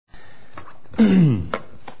Over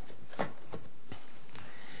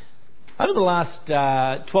the last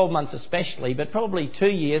 12 months especially, but probably 2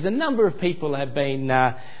 years, a number of people have been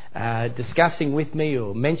discussing with me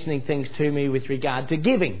or mentioning things to me with regard to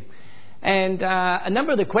giving. And a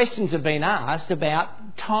number of the questions have been asked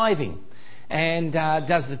about tithing. And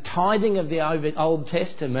does the tithing of the Old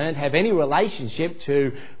Testament have any relationship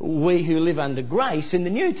to we who live under grace in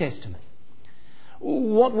the New Testament?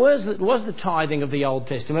 What was the tithing of the Old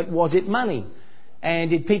Testament? Was it money?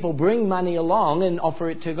 And did people bring money along and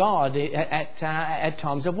offer it to God at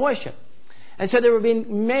times of worship? And so there have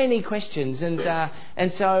been many questions, and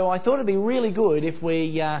so I thought it'd be really good if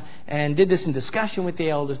we and did this in discussion with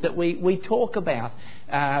the elders, that we talk about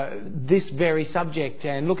this very subject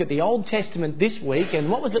and look at the Old Testament this week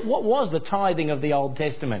and what was the tithing of the Old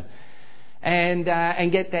Testament,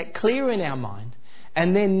 and get that clear in our mind.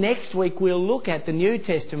 And then next week we'll look at the New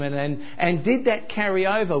Testament and did that carry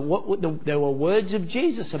over? There were words of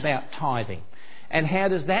Jesus about tithing. And how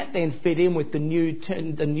does that then fit in with the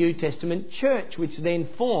New Testament church, which then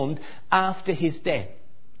formed after his death?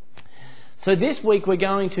 So this week we're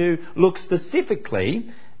going to look specifically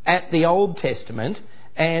at the Old Testament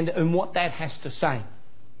and what that has to say.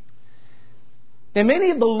 Now, many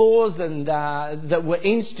of the laws that were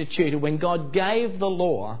instituted when God gave the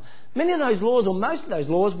law, many of those laws, or most of those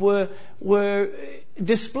laws, were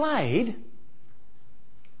displayed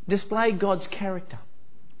God's character,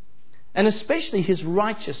 and especially his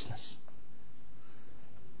righteousness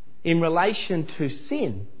in relation to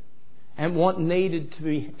sin and what needed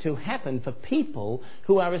to happen for people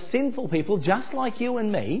who are a sinful people just like you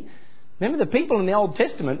and me. Remember, the people in the Old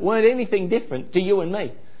Testament weren't anything different to you and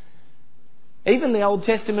me. Even the Old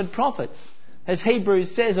Testament prophets, as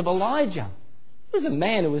Hebrews says of Elijah, he was a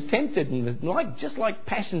man who was tempted and was just like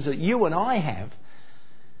passions that you and I have.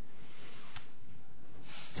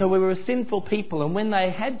 So we were a sinful people, and when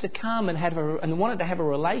they had to come and wanted to have a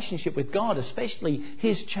relationship with God, especially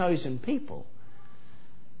his chosen people,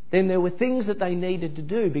 then there were things that they needed to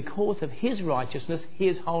do because of his righteousness,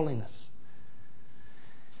 his holiness.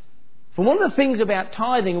 For one of the things about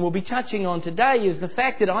tithing, and we'll be touching on today, is the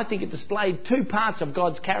fact that I think it displayed two parts of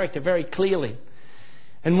God's character very clearly.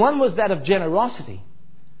 And one was that of generosity,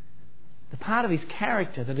 the part of his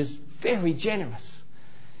character that is very generous.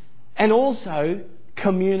 And also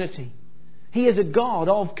community. He is a God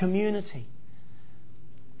of community.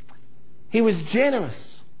 He was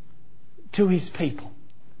generous to his people.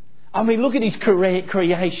 I mean, look at his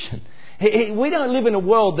creation. We don't live in a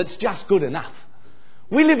world that's just good enough.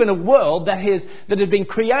 We live in a world that has been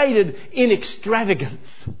created in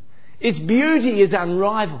extravagance. Its beauty is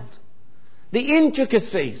unrivaled. The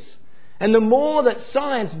intricacies, and the more that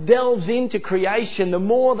science delves into creation, the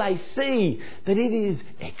more they see that it is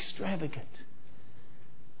extravagant.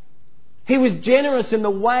 He was generous in the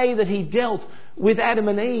way that he dealt with Adam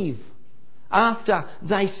and Eve after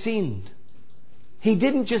they sinned. He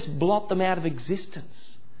didn't just blot them out of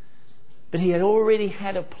existence, but he had already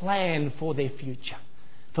had a plan for their future,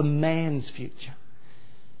 for man's future.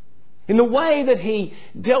 In the way that he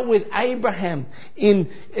dealt with Abraham in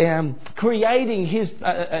creating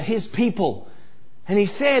his people. And he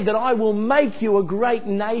said that I will make you a great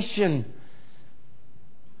nation.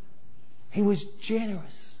 He was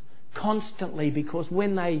generous constantly, because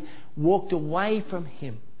when they walked away from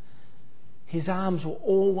him, his arms were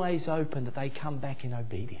always open that they come back in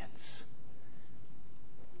obedience.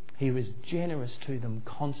 He was generous to them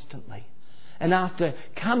constantly. And after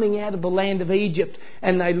coming out of the land of Egypt,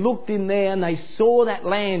 and they looked in there and they saw that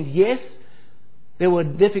land, yes, there were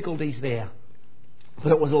difficulties there.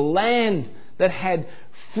 But it was a land that had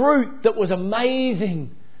fruit that was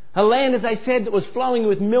amazing. A land, as they said, that was flowing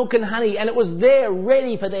with milk and honey. And it was there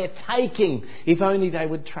ready for their taking, if only they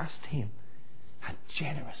would trust him. A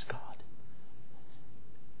generous God.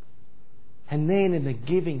 And then in the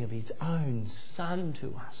giving of his own Son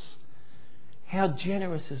to us. How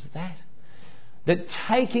generous is that? That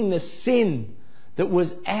taking the sin that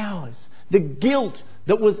was ours, the guilt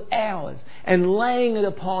that was ours, and laying it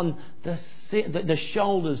upon the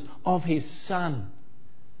shoulders of his Son.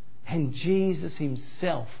 And Jesus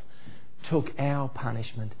himself took our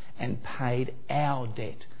punishment and paid our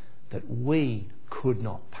debt that we could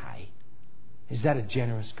not pay. Is that a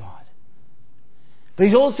generous God? But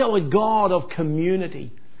he's also a God of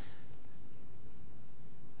community.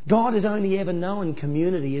 God has only ever known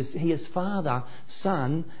community as he is Father,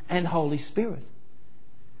 Son and Holy Spirit.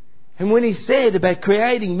 And when he said about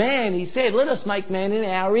creating man, he said, let us make man in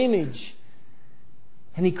our image.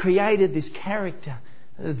 And he created this character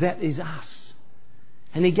that is us.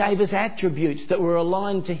 And he gave us attributes that were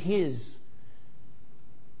aligned to his.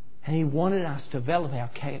 And He wanted us to develop our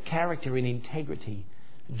character in integrity,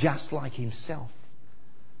 just like Himself.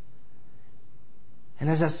 And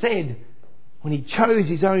as I said, when He chose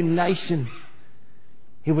His own nation,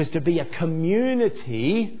 it was to be a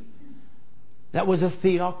community that was a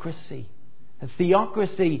theocracy. A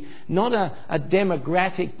theocracy, not a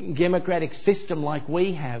democratic system like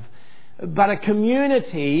we have, but a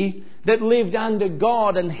community that lived under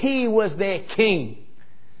God, and He was their king.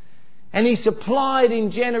 And He supplied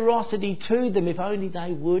in generosity to them if only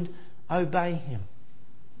they would obey Him.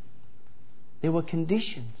 There were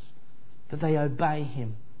conditions that they obey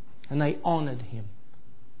Him and they honoured Him.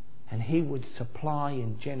 And He would supply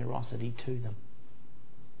in generosity to them.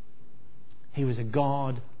 He was a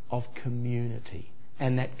God of community,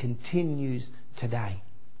 and that continues today.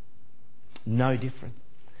 No different.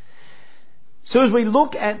 So as we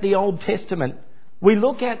look at the Old Testament, we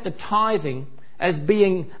look at the tithing as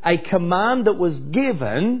being a command that was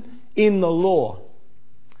given in the law.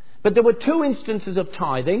 But there were two instances of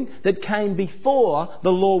tithing that came before the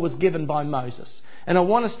law was given by Moses. And I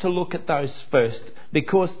want us to look at those first,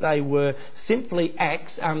 because they were simply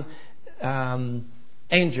acts.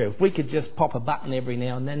 Andrew, if we could just pop a button every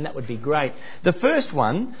now and then, that would be great. The first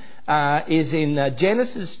one is in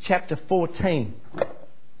Genesis chapter 14.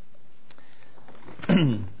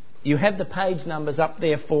 You have the page numbers up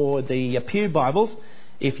there for the Pew Bibles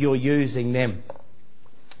if you're using them.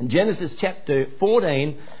 In Genesis chapter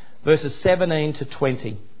 14, verses 17 to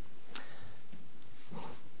 20.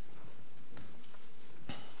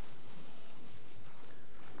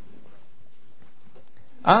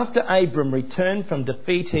 After Abram returned from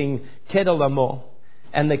defeating Kedorlaomer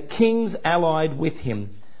and the kings allied with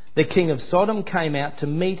him, the king of Sodom came out to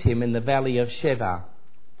meet him in the valley of Sheva,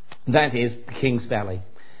 that is, the King's Valley.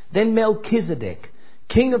 Then Melchizedek,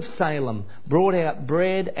 king of Salem, brought out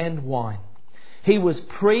bread and wine. He was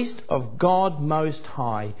priest of God Most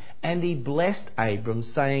High, and he blessed Abram,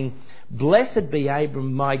 saying, Blessed be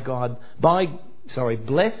Abram by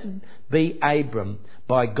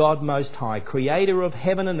God Most High, creator of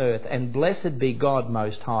heaven and earth, and blessed be God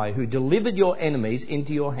Most High, who delivered your enemies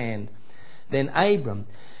into your hand. Then Abram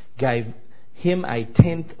gave him a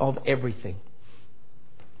tenth of everything.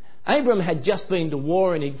 Abram had just been to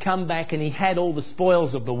war, and he'd come back and he had all the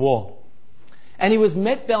spoils of the war. And he was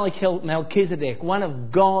met by Melchizedek, one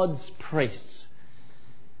of God's priests.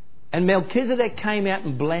 And Melchizedek came out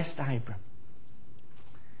and blessed Abram.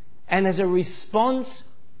 And as a response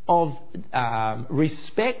of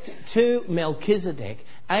respect to Melchizedek,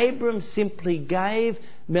 Abram simply gave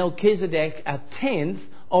Melchizedek a tenth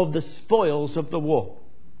of the spoils of the war.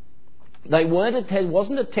 It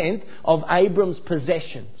wasn't a tenth of Abram's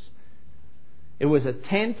possessions. It was a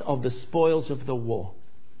tenth of the spoils of the war.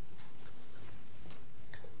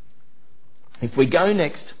 If we go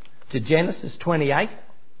next to Genesis 28,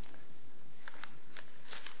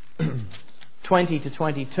 20 to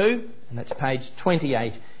 22, and that's page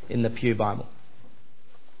 28 in the Pew Bible.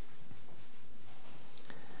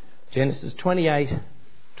 Genesis 28,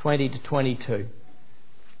 20 to 22.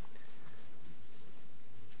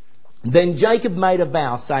 Then Jacob made a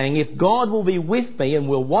vow, saying, If God will be with me and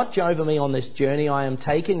will watch over me on this journey I am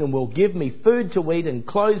taking, and will give me food to eat and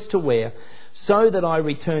clothes to wear, so that I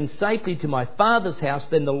return safely to my father's house,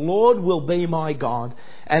 then the Lord will be my God,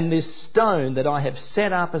 and this stone that I have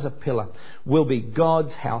set up as a pillar will be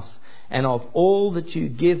God's house, and of all that you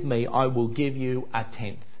give me I will give you a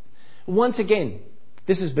tenth. Once again,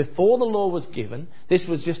 this is before the law was given. This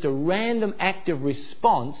was just a random act of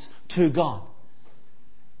response to God.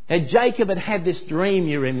 And Jacob had this dream,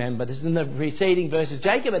 you remember. This is in the preceding verses.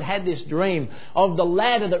 Jacob had this dream of the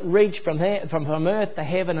ladder that reached from earth to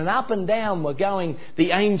heaven, and up and down were going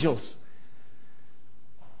the angels.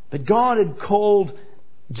 But God had called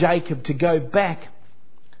Jacob to go back.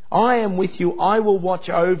 I am with you. I will watch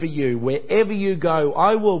over you. Wherever you go,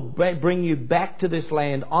 I will bring you back to this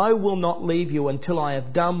land. I will not leave you until I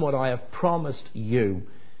have done what I have promised you.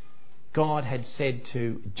 God had said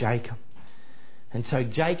to Jacob. And so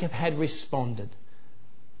Jacob had responded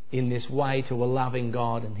in this way to a loving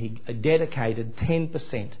God, and he dedicated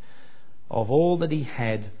 10% of all that he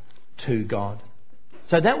had to God.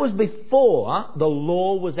 So that was before the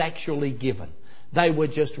law was actually given. They were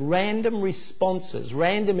just random responses,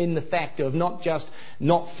 random in the fact of not just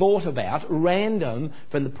not thought about, random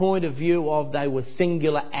from the point of view of they were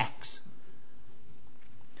singular acts.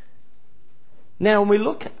 Now, when we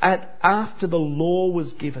look at after the law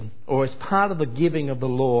was given, or as part of the giving of the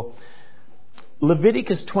law,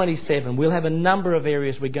 Leviticus 27, we'll have a number of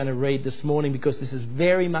areas we're going to read this morning, because this is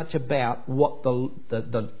very much about what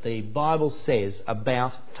the Bible says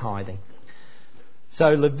about tithing. So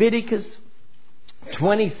Leviticus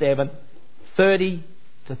 27, 30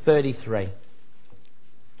 to 33.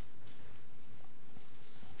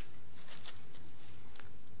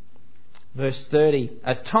 Verse 30,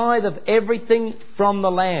 a tithe of everything from the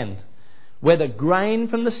land, whether grain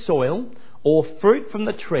from the soil or fruit from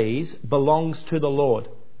the trees, belongs to the Lord.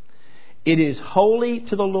 It is holy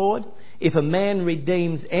to the Lord. If a man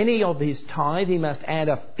redeems any of his tithe, he must add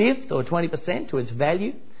a fifth or 20% to its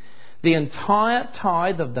value. The entire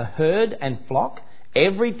tithe of the herd and flock,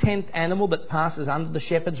 every 10th animal that passes under the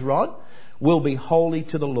shepherd's rod, will be holy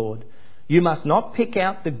to the Lord. You must not pick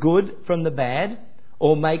out the good from the bad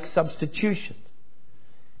or make substitution.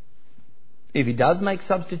 If he does make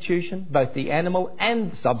substitution, both the animal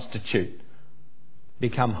and the substitute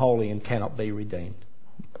become holy and cannot be redeemed.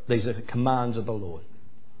 These are the commands of the Lord.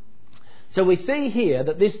 So we see here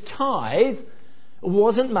that this tithe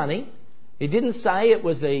wasn't money. It didn't say it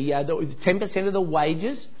was the 10% of the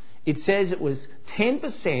wages. It says it was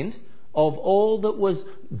 10% of all that was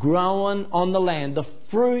grown on the land, the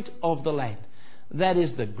fruit of the land. That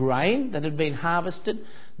is the grain that had been harvested,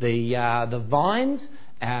 the vines,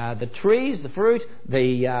 the trees, the fruit,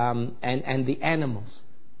 and the animals.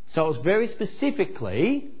 So it was very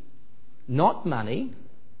specifically not money,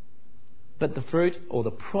 but the fruit or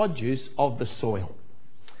the produce of the soil.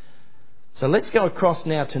 So let's go across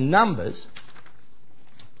now to Numbers,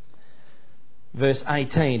 verse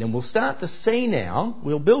 18, and we'll start to see now,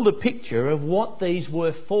 we'll build a picture of what these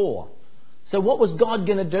were for. So what was God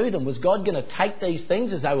going to do them? Was God going to take these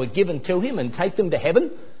things as they were given to him and take them to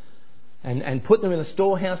heaven and put them in a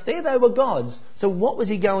storehouse there? They were God's. So what was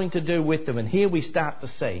he going to do with them? And here we start to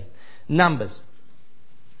see. Numbers,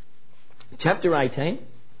 chapter 18,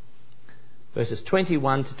 verses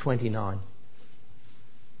 21 to 29.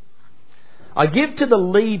 I give to the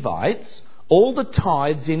Levites all the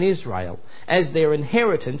tithes in Israel as their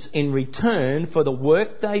inheritance in return for the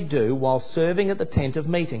work they do while serving at the tent of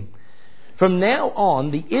meeting. From now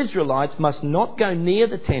on, the Israelites must not go near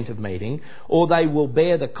the tent of meeting, or they will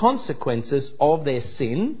bear the consequences of their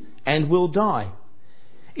sin and will die.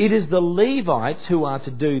 It is the Levites who are to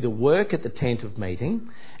do the work at the tent of meeting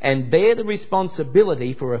and bear the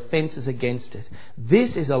responsibility for offences against it.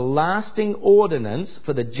 This is a lasting ordinance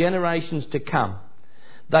for the generations to come.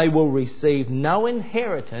 They will receive no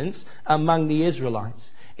inheritance among the Israelites.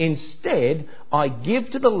 Instead, I give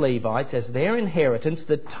to the Levites as their inheritance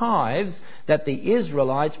the tithes that the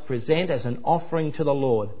Israelites present as an offering to the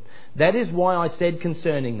Lord. That is why I said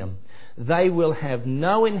concerning them, they will have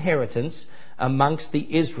no inheritance amongst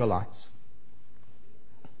the Israelites.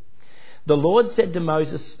 The Lord said to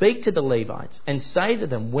Moses, speak to the Levites and say to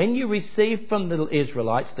them, when you receive from the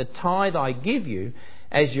Israelites the tithe I give you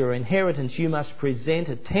as your inheritance, you must present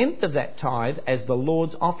a tenth of that tithe as the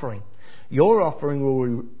Lord's offering. Your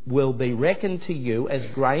offering will be reckoned to you as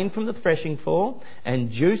grain from the threshing floor and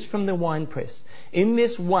juice from the winepress. In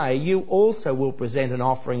this way you also will present an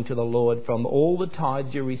offering to the Lord from all the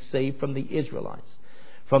tithes you receive from the Israelites.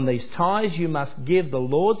 From these tithes you must give the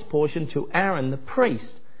Lord's portion to Aaron the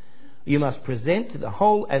priest. You must present to the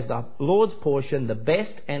whole as the Lord's portion the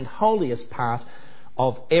best and holiest part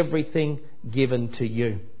of everything given to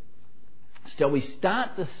you. So we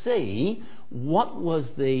start to see what was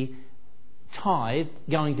the tithe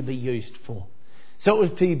going to be used for. So it was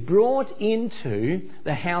to be brought into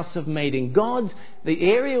the house of meeting. The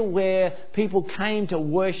area where people came to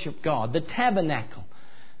worship God, the tabernacle.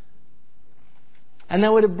 And they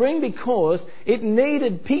were to bring because it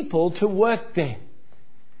needed people to work there.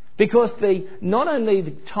 Because not only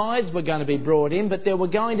the tithes were going to be brought in, but there were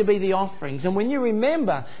going to be the offerings. And when you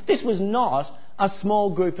remember, this was not a small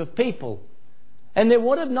group of people. And there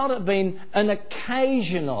would have not been an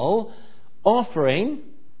occasional offering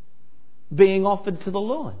being offered to the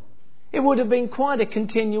Lord. It would have been quite a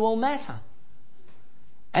continual matter.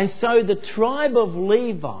 And so the tribe of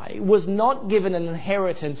Levi was not given an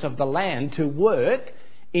inheritance of the land to work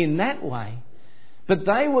in that way, but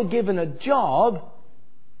they were given a job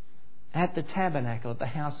at the tabernacle, at the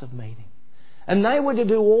house of meeting. And they were to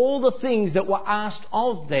do all the things that were asked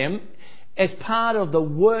of them as part of the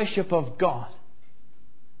worship of God.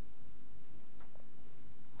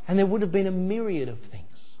 And there would have been a myriad of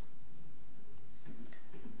things.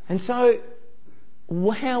 And so,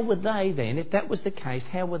 how were they then, if that was the case,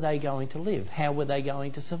 how were they going to live? How were they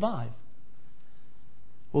going to survive?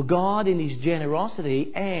 Well, God in His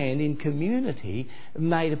generosity and in community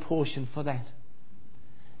made a portion for that.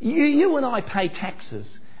 You and I pay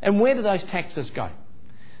taxes. And where do those taxes go?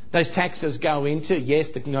 Those taxes go into, yes,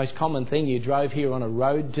 the most common thing, you drove here on a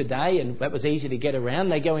road today and that was easy to get around.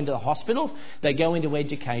 They go into the hospitals, they go into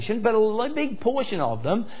education, but a big portion of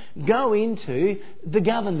them go into the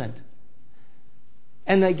government.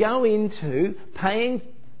 And they go into paying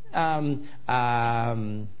government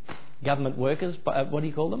workers, what do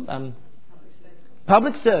you call them?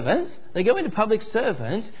 Public servants. They go into public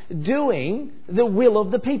servants doing the will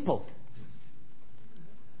of the people.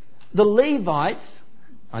 The Levites,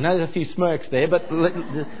 I know there's a few smirks there, but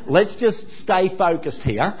let's just stay focused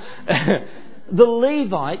here. The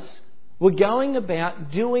Levites were going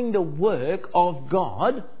about doing the work of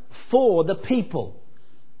God for the people.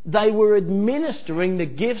 They were administering the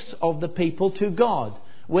gifts of the people to God,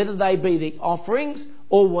 whether they be the offerings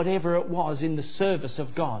or whatever it was in the service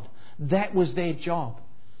of God. That was their job.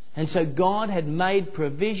 And so God had made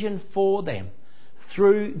provision for them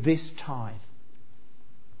through this tithe.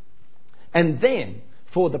 And then,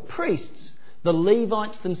 for the priests, the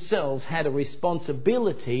Levites themselves had a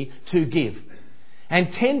responsibility to give. And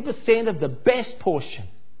 10% of the best portion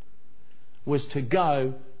was to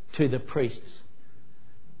go to the priests,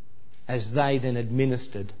 as they then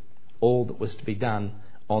administered all that was to be done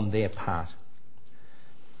on their part.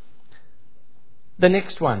 The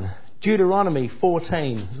next one, Deuteronomy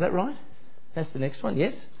 14. Is that right? That's the next one,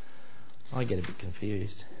 yes? I get a bit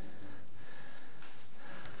confused.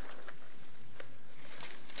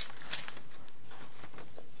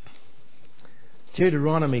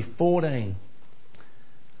 Deuteronomy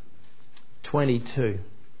 14:22.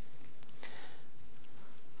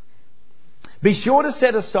 Be sure to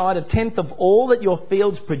set aside 1/10 of all that your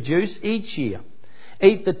fields produce each year.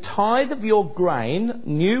 Eat the tithe of your grain,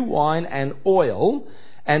 new wine and oil,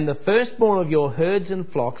 and the firstborn of your herds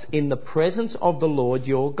and flocks in the presence of the Lord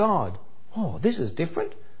your God. Oh, this is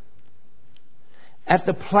different. At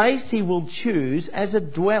the place he will choose as a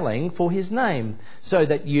dwelling for his name, so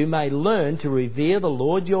that you may learn to revere the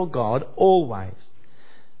Lord your God always.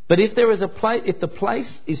 But if the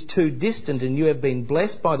place is too distant and you have been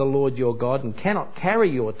blessed by the Lord your God and cannot carry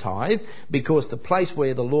your tithe, because the place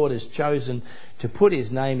where the Lord has chosen to put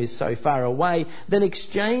his name is so far away, then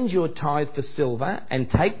exchange your tithe for silver and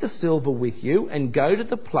take the silver with you and go to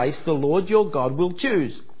the place the Lord your God will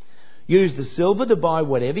choose. Use the silver to buy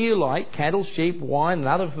whatever you like, cattle, sheep, wine, and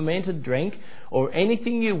other fermented drink, or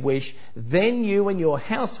anything you wish. Then you and your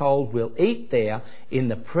household will eat there in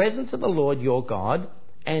the presence of the Lord your God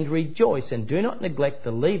and rejoice. And do not neglect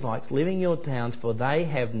the Levites living in your towns, for they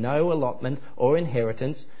have no allotment or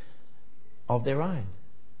inheritance of their own.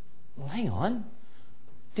 Well, hang on.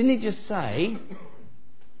 Didn't he just say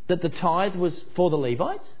that the tithe was for the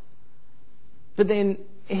Levites? But then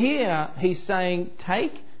here he's saying,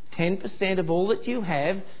 take 10% of all that you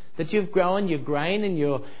have, that you've grown, your grain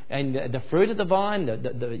and the fruit of the vine,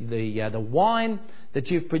 the wine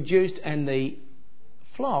that you've produced, and the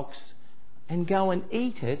flocks, and go and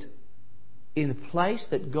eat it in the place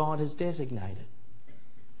that God has designated.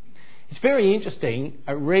 It's very interesting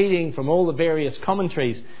reading from all the various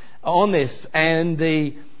commentaries on this and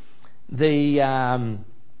the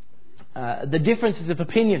differences of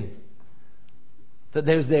opinion. That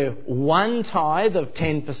there's there one tithe of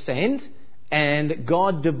 10% and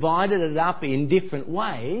God divided it up in different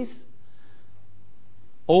ways?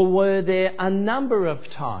 Or were there a number of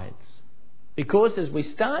tithes? Because as we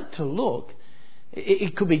start to look,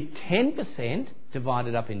 it could be 10%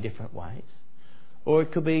 divided up in different ways, or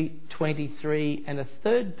it could be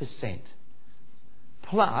 23.33%,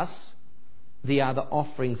 plus the other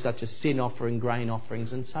offerings such as sin offering, grain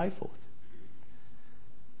offerings and so forth.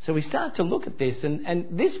 So we start to look at this,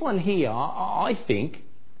 and this one here, I think,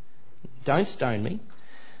 don't stone me,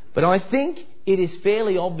 but I think it is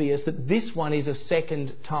fairly obvious that this one is a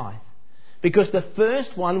second tithe. Because the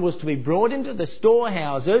first one was to be brought into the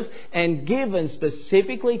storehouses and given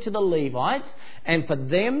specifically to the Levites, and for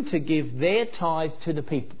them to give their tithe to the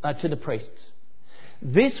people, to the priests.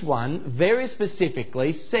 This one very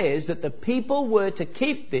specifically says that the people were to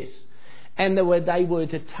keep this, and they were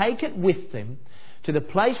to take it with them to the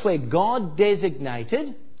place where God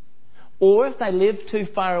designated, or if they lived too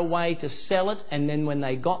far away, to sell it, and then when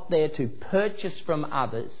they got there to purchase from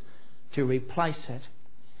others to replace it,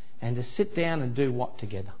 and to sit down and do what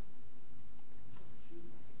together?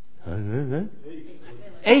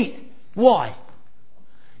 Eat. Why?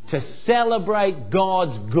 To celebrate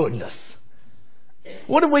God's goodness.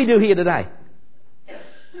 What did we do here today?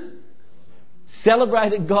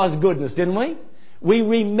 Celebrated God's goodness, didn't we? We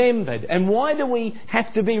remembered. And why do we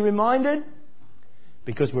have to be reminded?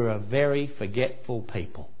 Because we're a very forgetful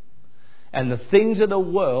people. And the things of the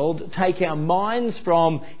world take our minds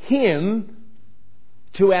from Him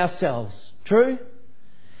to ourselves. True?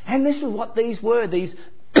 And this is what these were, these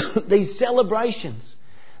celebrations.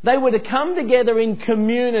 They were to come together in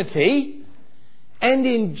community and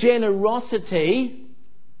in generosity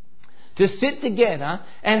to sit together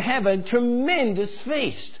and have a tremendous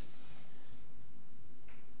feast.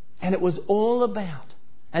 And it was all about,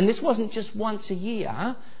 and this wasn't just once a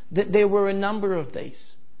year, that there were a number of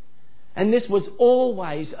these. And this was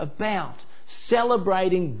always about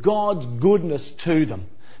celebrating God's goodness to them.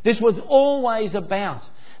 This was always about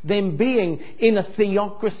them being in a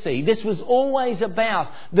theocracy. This was always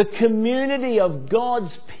about the community of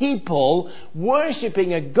God's people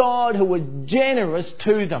worshipping a God who was generous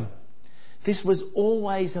to them. This was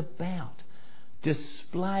always about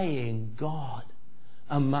displaying God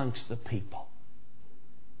amongst the people.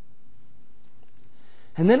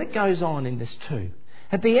 And then it goes on in this too.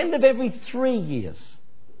 At the end of every 3 years,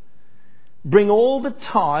 bring all the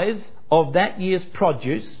tithes of that year's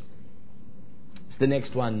produce. It's the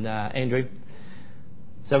next one, Andrew.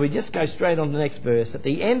 So we just go straight on to the next verse. At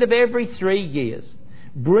the end of every 3 years,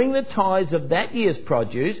 bring the tithes of that year's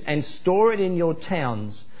produce and store it in your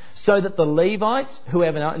towns, so that the Levites, who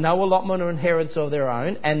have no allotment or inheritance of their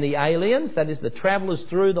own, and the aliens, that is the travellers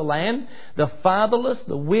through the land, the fatherless,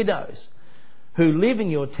 the widows, who live in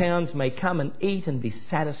your towns may come and eat and be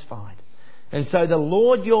satisfied. And so the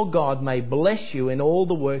Lord your God may bless you in all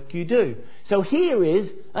the work you do. So here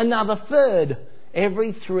is another third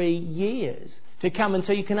every 3 years to come. And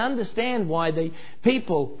so you can understand why the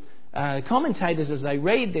people, commentators as they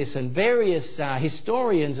read this, and various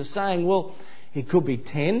historians are saying, well, it could be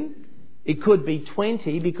 10, it could be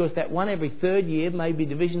 20, because that one every third year may be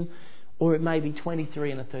division, or it may be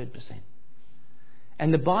 23 1/3%.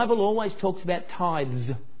 And the Bible always talks about tithes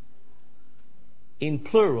in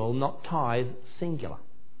plural, not tithe singular.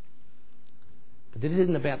 But this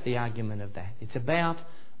isn't about the argument of that. It's about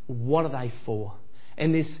what are they for.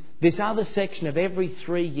 And this other section of every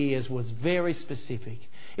 3 years was very specific.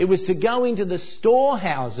 It was to go into the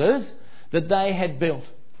storehouses that they had built.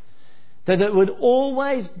 That it would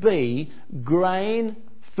always be grain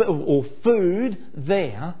or food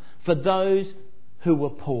there for those who were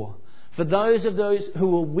poor. For those who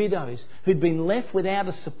were widows, who'd been left without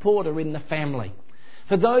a supporter in the family.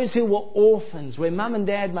 For those who were orphans, where mum and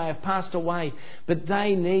dad may have passed away, but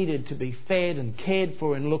they needed to be fed and cared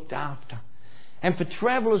for and looked after. And for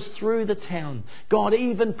travellers through the town, God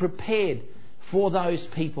even prepared for those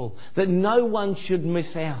people that no one should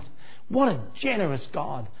miss out. What a generous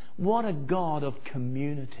God. What a God of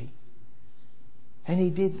community. And He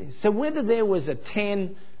did this. So whether there was a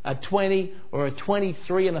 10, a 20 or a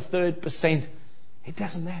 23 1/3%, it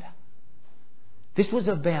doesn't matter. This was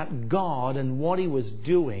about God and what He was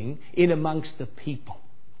doing in amongst the people.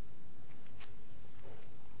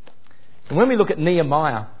 And when we look at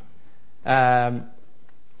Nehemiah,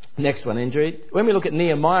 next one, Andrew. When we look at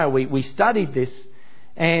Nehemiah, we studied this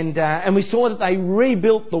and we saw that they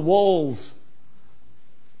rebuilt the walls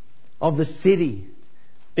of the city.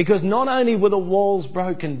 Because not only were the walls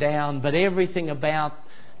broken down, but everything about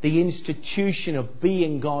the institution of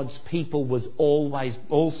being God's people was always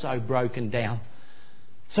also broken down.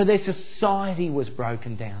 So their society was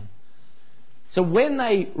broken down. So when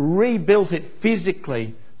they rebuilt it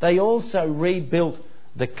physically, they also rebuilt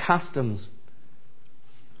the customs.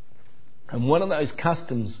 And one of those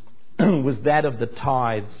customs was that of the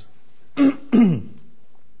tithes.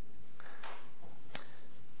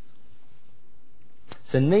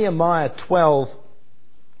 So Nehemiah 12,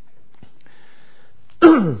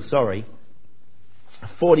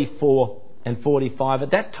 44 and 45. At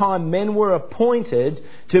that time, men were appointed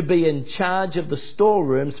to be in charge of the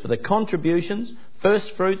storerooms for the contributions,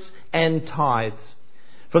 first fruits and tithes.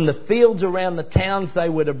 From the fields around the towns, they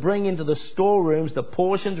were to bring into the storerooms the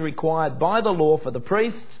portions required by the law for the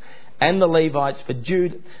priests and the Levites for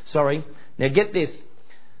Judah. Now get this.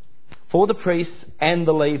 For the priests and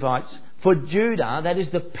the Levites. For Judah, that is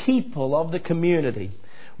the people of the community,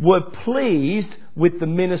 were pleased with the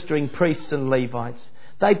ministering priests and Levites.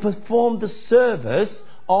 They performed the service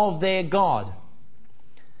of their God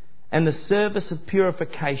and the service of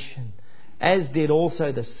purification, as did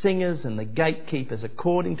also the singers and the gatekeepers,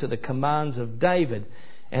 according to the commands of David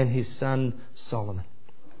and his son Solomon.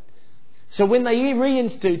 So when they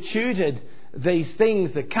reinstituted these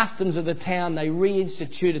things, the customs of the town, they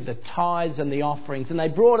reinstituted the tithes and the offerings, and they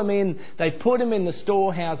brought them in, they put them in the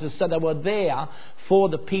storehouses so they were there for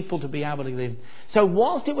the people to be able to live. So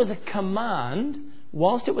whilst it was a command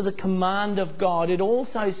of God, it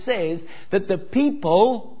also says that the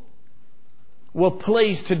people were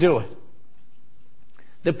pleased to do it.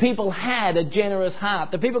 The people had a generous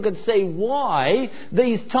heart. The people could see why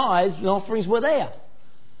these tithes and offerings were there.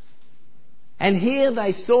 And here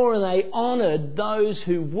they saw and they honoured those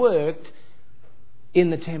who worked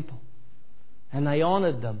in the temple. And they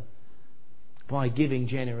honoured them by giving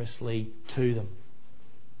generously to them.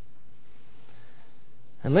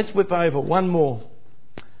 And let's whip over one more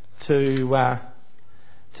to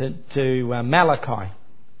Malachi.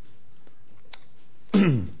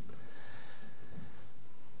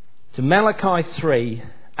 To Malachi 3,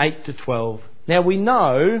 8 to 12. Now we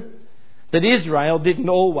know that Israel didn't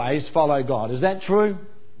always follow God. Is that true?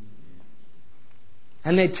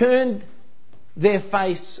 And they turned their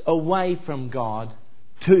face away from God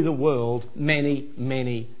to the world many,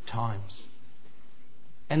 many times.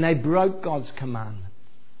 And they broke God's commandment.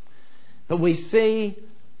 But we see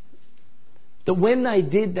that when they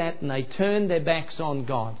did that and they turned their backs on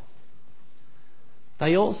God,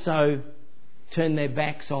 they also turned their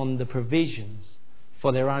backs on the provisions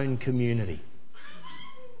for their own community.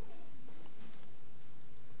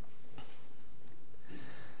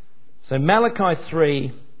 So Malachi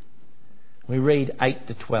 3, we read 8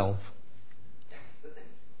 to 12.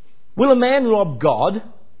 Will a man rob God,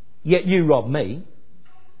 yet you rob me?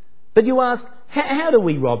 But you ask, how do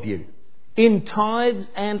we rob you? In tithes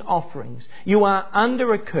and offerings. You are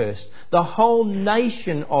under a curse, the whole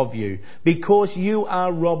nation of you, because you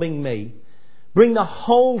are robbing me. Bring the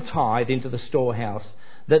whole tithe into the storehouse,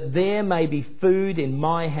 that there may be food in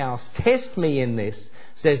my house. Test me in this,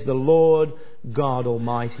 says the Lord God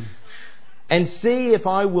Almighty. And see if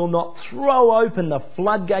I will not throw open the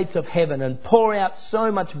floodgates of heaven and pour out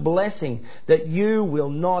so much blessing that you will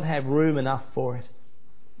not have room enough for it.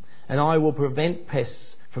 And I will prevent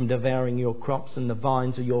pests from devouring your crops, and the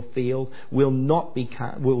vines of your field will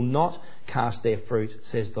not cast their fruit,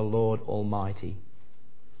 says the Lord Almighty.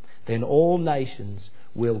 Then all nations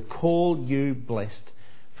will call you blessed,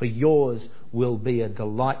 for yours will be a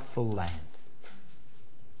delightful land.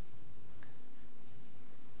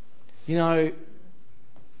 You know,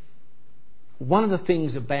 one of the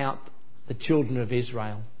things about the children of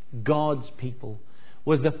Israel, God's people,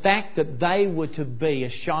 was the fact that they were to be a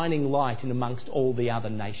shining light in amongst all the other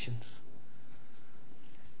nations.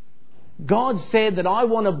 God said that I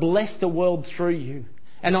want to bless the world through you.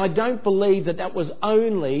 And I don't believe that that was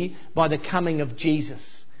only by the coming of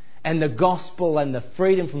Jesus and the gospel and the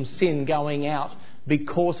freedom from sin going out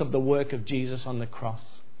because of the work of Jesus on the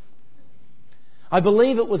cross. I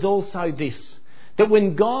believe it was also this, that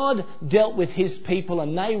when God dealt with his people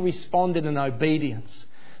and they responded in obedience,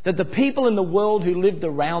 that the people in the world who lived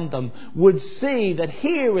around them would see that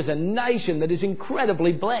here is a nation that is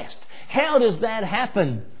incredibly blessed. How does that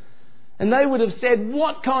happen? And they would have said,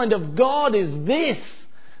 what kind of God is this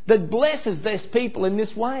that blesses this people in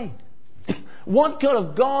this way? What kind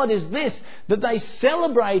of God is this that they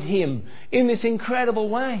celebrate him in this incredible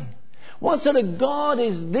way? What sort of God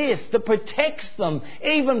is this that protects them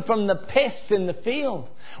even from the pests in the field?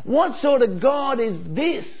 What sort of God is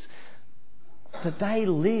this that they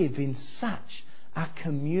live in such a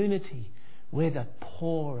community where the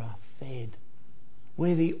poor are fed,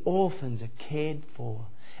 where the orphans are cared for,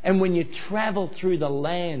 and when you travel through the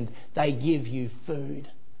land, they give you food?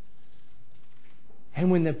 And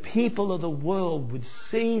when the people of the world would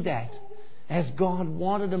see that as God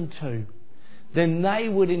wanted them to, then they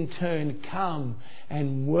would in turn come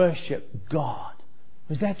and worship God.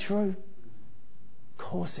 Was that true? Of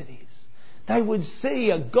course it is. They would see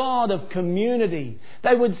a God of community.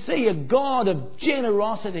 They would see a God of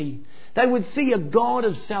generosity. They would see a God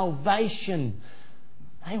of salvation.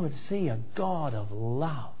 They would see a God of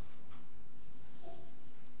love.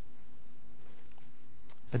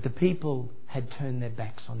 But the people had turned their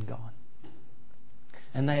backs on God.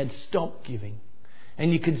 And they had stopped giving.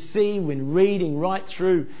 And you could see when reading right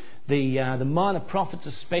through the minor prophets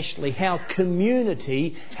especially, how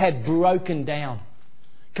community had broken down.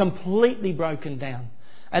 Completely broken down.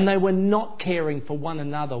 And they were not caring for one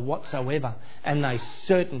another whatsoever. And they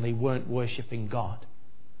certainly weren't worshipping God.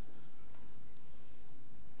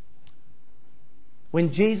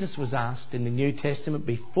 When Jesus was asked in the New Testament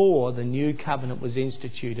before the new covenant was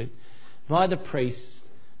instituted by the priests,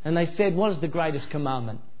 and they said, what is the greatest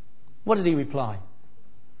commandment? What did he reply?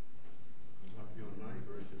 Love your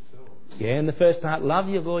neighbour as yourself. Yeah, in the first part, love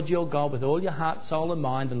your Lord your God with all your heart, soul and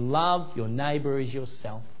mind, and love your neighbour as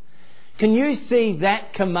yourself. Can you see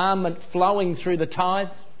that commandment flowing through the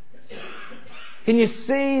tithes? Can you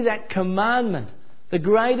see that commandment, the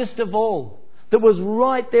greatest of all, that was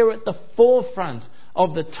right there at the forefront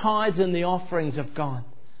of the tithes and the offerings of God?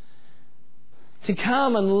 To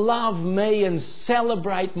come and love me and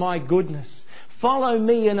celebrate my goodness. Follow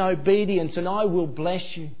me in obedience and I will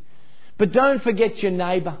bless you. But don't forget your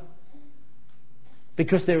neighbour,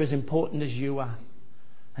 because they're as important as you are.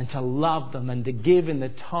 And to love them and to give in the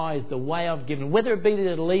tithe the way I've given. Whether it be to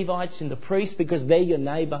the Levites and the priests, because they're your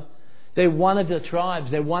neighbour. They're one of the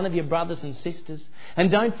tribes. They're one of your brothers and sisters.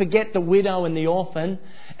 And don't forget the widow and the orphan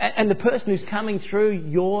and the person who's coming through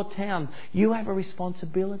your town. You have a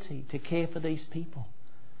responsibility to care for these people.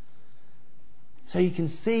 So you can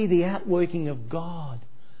see the outworking of God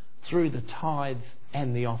through the tithes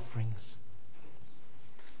and the offerings.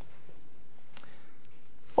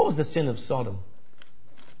 What was the sin of Sodom?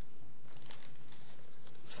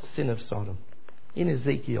 The sin of Sodom. In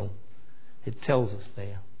Ezekiel, it tells us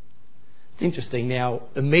there. It's interesting. Now,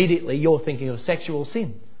 immediately you're thinking of sexual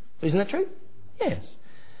sin. Isn't that true? Yes.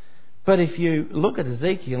 But if you look at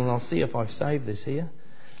Ezekiel, and I'll see if I've saved this here.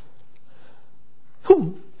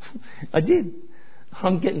 I did.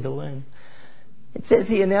 I'm getting to learn. It says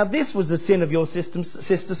here, now this was the sin of your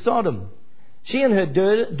sister Sodom. She and her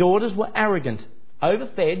daughters were arrogant,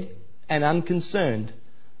 overfed and unconcerned.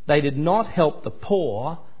 They did not help the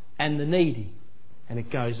poor and the needy. And it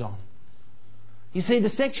goes on. You see, the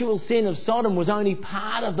sexual sin of Sodom was only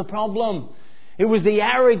part of the problem. It was the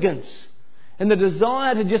arrogance and the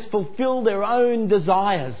desire to just fulfill their own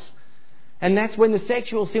desires. And that's when the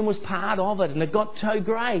sexual sin was part of it. And it got so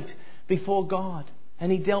great before God.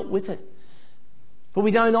 And He dealt with it. But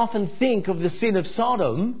we don't often think of the sin of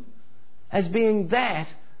Sodom as being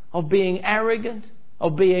that of being arrogant,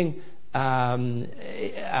 of being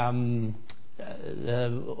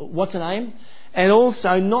what's her name? And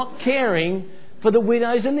also not caring for the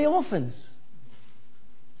widows and the orphans.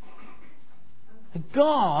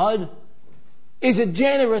 God is a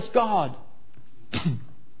generous God.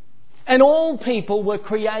 And all people were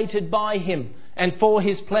created by Him and for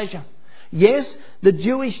His pleasure. Yes, the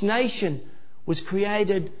Jewish nation was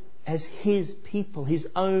created as His people, His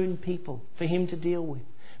own people, for Him to deal with.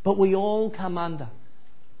 But we all come under.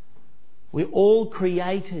 We're all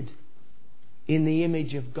created in the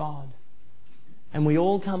image of God. And we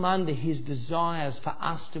all come under His desires for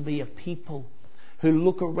us to be a people who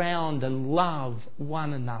look around and love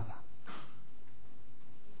one another.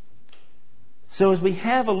 So as we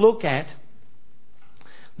have a look at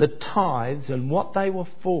the tithes and what they were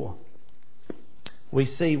for, we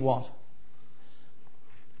see what?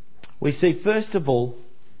 We see, first of all,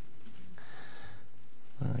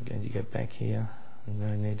 I'm going to go back here, and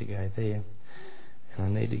I need to go there, and I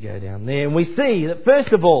need to go down there. And we see that,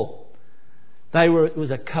 first of all, it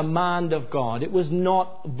was a command of God. It was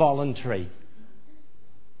not voluntary.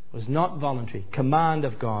 It was not voluntary. Command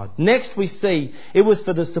of God. Next we see it was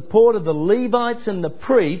for the support of the Levites and the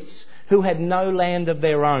priests who had no land of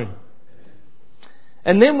their own.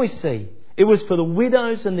 And then we see it was for the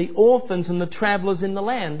widows and the orphans and the travellers in the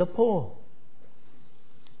land, the poor.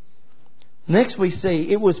 Next we see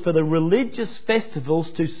it was for the religious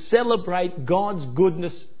festivals to celebrate God's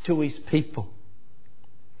goodness to His people.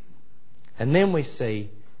 And then we see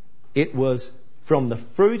it was from the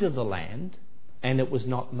fruit of the land, and it was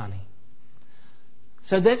not money.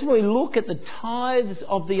 So that's when we look at the tithes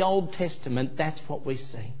of the Old Testament, that's what we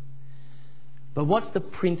see. But what's the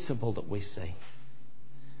principle that we see?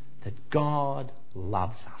 That God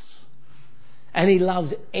loves us. And He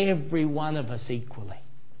loves every one of us equally.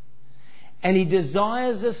 And He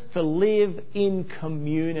desires us to live in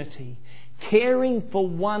community, caring for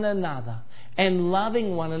one another and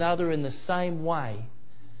loving one another in the same way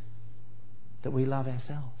that we love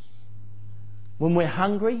ourselves. When we're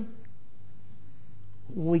hungry,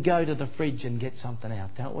 we go to the fridge and get something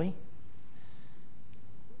out, don't we?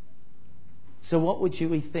 So what would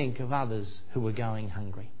we think of others who are going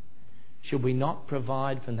hungry? Should we not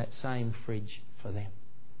provide from that same fridge for them?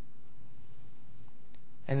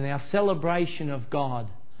 And in our celebration of God,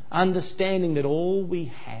 understanding that all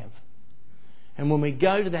we have, and when we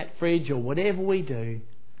go to that fridge or whatever we do,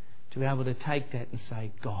 to be able to take that and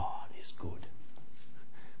say, God is good.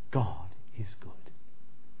 God is good.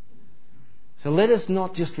 So let us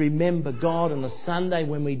not just remember God on a Sunday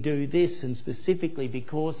when we do this, and specifically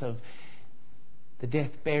because of the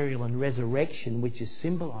death, burial and resurrection which is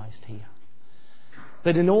symbolised here.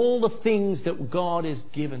 But in all the things that God has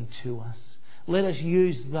given to us, let us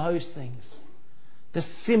use those things, the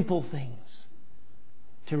simple things,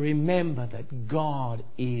 to remember that God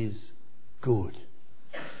is good.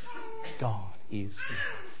 God is good.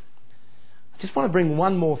 I just want to bring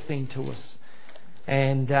one more thing to us.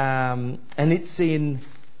 And it's in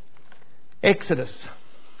Exodus.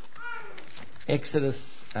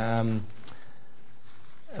 Exodus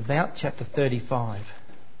about chapter 35.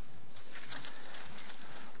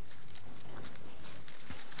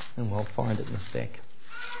 And we'll find it in a sec.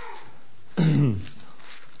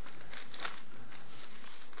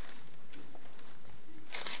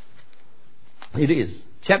 It is.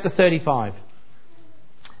 Chapter 35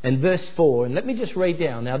 and verse 4. And let me just read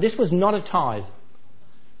down. Now, this was not a tithe.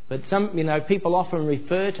 But people often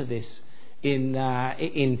refer to this in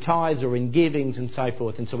tithes or in givings and so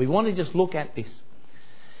forth. And so we want to just look at this.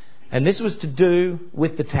 And this was to do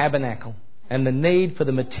with the tabernacle and the need for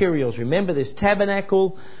the materials. Remember, this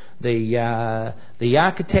tabernacle, the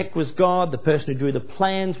architect was God, the person who drew the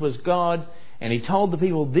plans was God, and he told the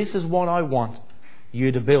people, this is what I want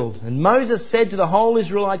you to build. And Moses said to the whole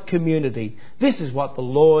Israelite community, this is what the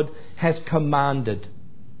Lord has commanded.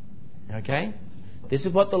 Okay? This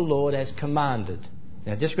is what the Lord has commanded.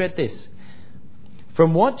 Now just read this.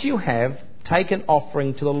 From what you have, take an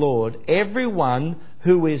offering to the Lord, everyone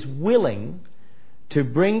who is willing to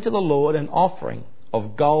bring to the Lord an offering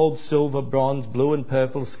of gold, silver, bronze, blue and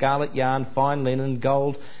purple, scarlet yarn, fine linen,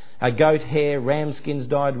 gold, goat hair, ram skins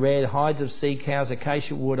dyed red, hides of sea cows,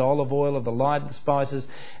 acacia wood, olive oil of the lighted spices,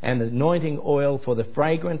 and anointing oil for the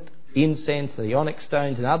fragrant incense, the onyx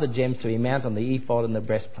stones and other gems to be mounted on the ephod and the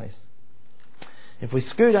breastplate. If we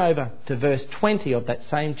scoot over to verse 20 of that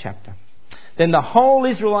same chapter, then the whole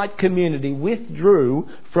Israelite community withdrew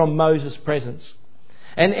from Moses' presence.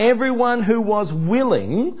 And everyone who was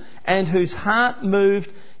willing and whose heart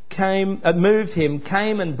moved him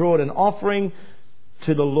came and brought an offering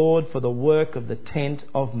to the Lord for the work of the tent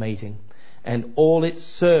of meeting and all its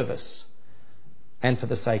service and for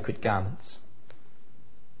the sacred garments.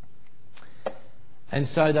 And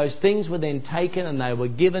so those things were then taken and they were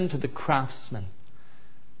given to the craftsmen.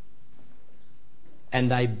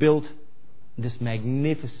 And they built this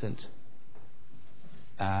magnificent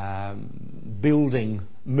building,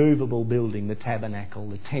 movable building, the tabernacle,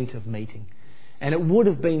 the tent of meeting. And it would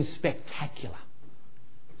have been spectacular.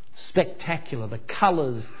 Spectacular. The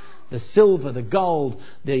colours, the silver, the gold,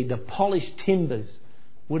 the polished timbers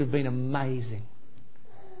would have been amazing.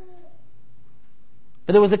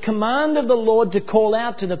 But there was a command of the Lord to call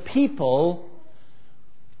out to the people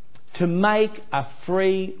to make a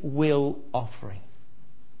free will offering.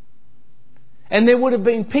 And there would have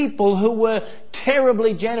been people who were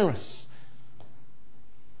terribly generous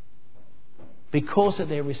because of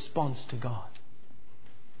their response to God.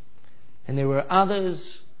 And there were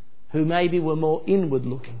others who maybe were more inward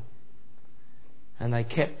looking, and they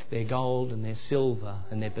kept their gold and their silver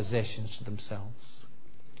and their possessions to themselves.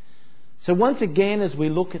 So once again, as we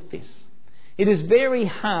look at this, it is very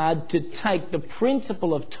hard to take the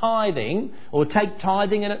principle of tithing, or take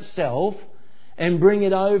tithing in itself, and bring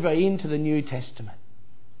it over into the New Testament.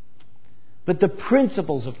 But the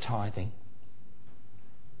principles of tithing,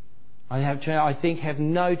 I think, have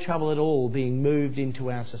no trouble at all being moved into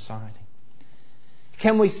our society.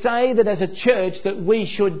 Can we say that as a church that we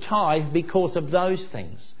should tithe because of those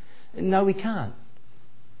things? No, we can't.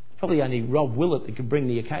 Probably only Rob Willett that could bring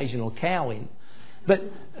the occasional cow in. But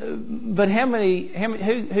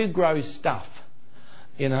who grows stuff?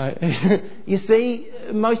 You know, you see,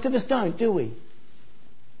 most of us don't, do we?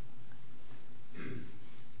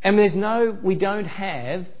 And we don't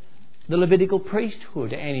have the Levitical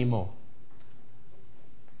priesthood anymore.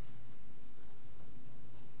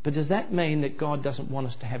 But does that mean that God doesn't want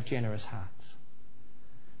us to have generous hearts?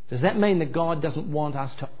 Does that mean that God doesn't want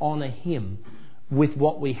us to honour Him with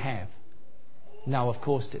what we have? No, of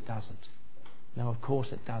course it doesn't. No, of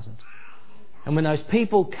course it doesn't. And when those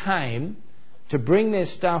people came to bring their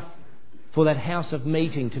stuff for that house of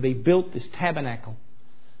meeting to be built, this tabernacle,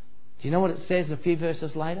 do you know what it says a few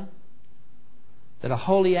verses later? That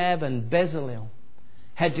Aholiab and Bezalel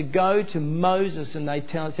had to go to Moses and they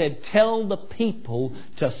said, tell the people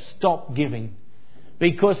to stop giving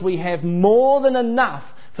because we have more than enough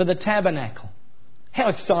for the tabernacle. How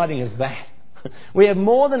exciting is that? We have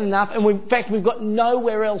more than enough, and in fact we've got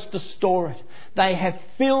nowhere else to store it. They have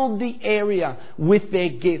filled the area with their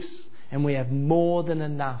gifts, and we have more than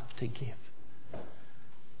enough to give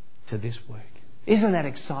to this work. Isn't that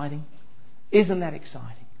exciting? Isn't that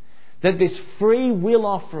exciting? That this free will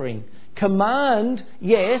offering command,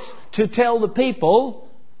 yes, to tell the people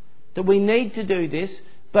that we need to do this,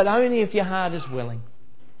 but only if your heart is willing.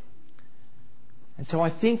 And so I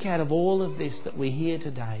think out of all of this that we hear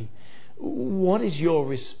today, what is your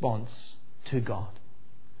response to God?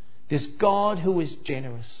 This God who is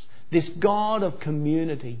generous, this God of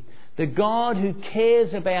community, the God who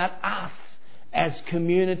cares about us as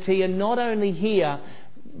community, and not only here,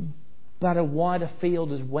 but a wider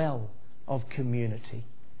field as well of community.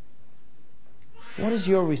 What is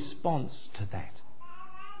your response to that?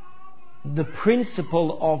 The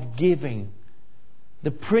principle of giving,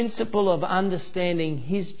 The principle of understanding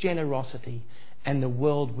His generosity and the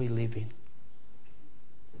world we live in.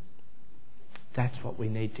 That's what we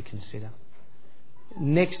need to consider.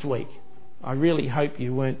 Next week, I really hope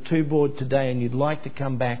you weren't too bored today and you'd like to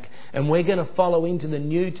come back, and we're going to follow into the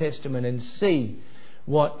New Testament and see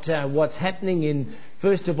what's happening in,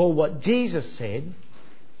 first of all, what Jesus said,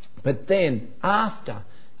 but then after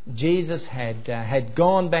Jesus had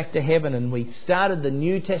gone back to heaven and we started the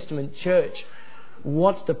New Testament church,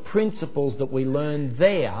 what's the principles that we learned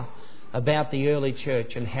there about the early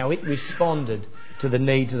church and how it responded to the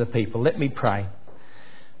needs of the people. Let me pray.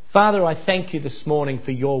 Father, I thank you this morning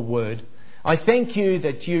for your word. I thank you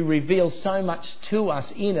that you reveal so much to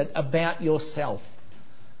us in it about yourself.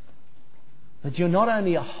 That you're not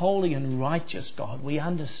only a holy and righteous God, we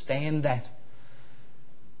understand that.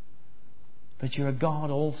 But you're a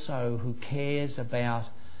God also who cares about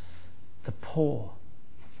the poor,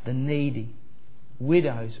 the needy,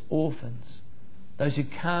 widows, orphans, those who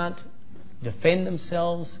can't defend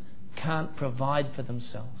themselves, can't provide for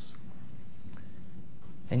themselves.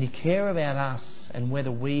 And you care about us and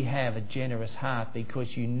whether we have a generous heart,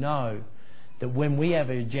 because you know that when we have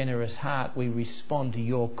a generous heart, we respond to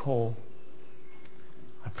your call.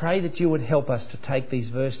 I pray that you would help us to take these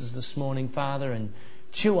verses this morning, Father, and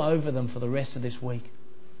chew over them for the rest of this week.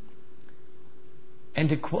 And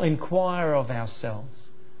to inquire of ourselves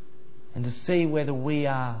and to see whether we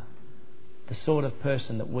are the sort of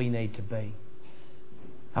person that we need to be.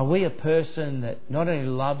 Are we a person that not only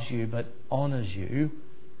loves you but honours you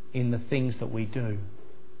in the things that we do?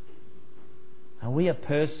 Are we a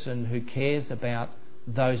person who cares about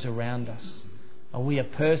those around us? Are we a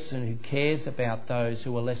person who cares about those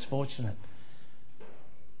who are less fortunate?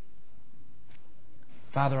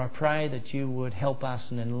 Father, I pray that you would help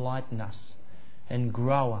us and enlighten us and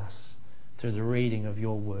grow us through the reading of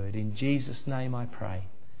your word. In Jesus' name I pray.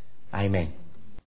 Amen.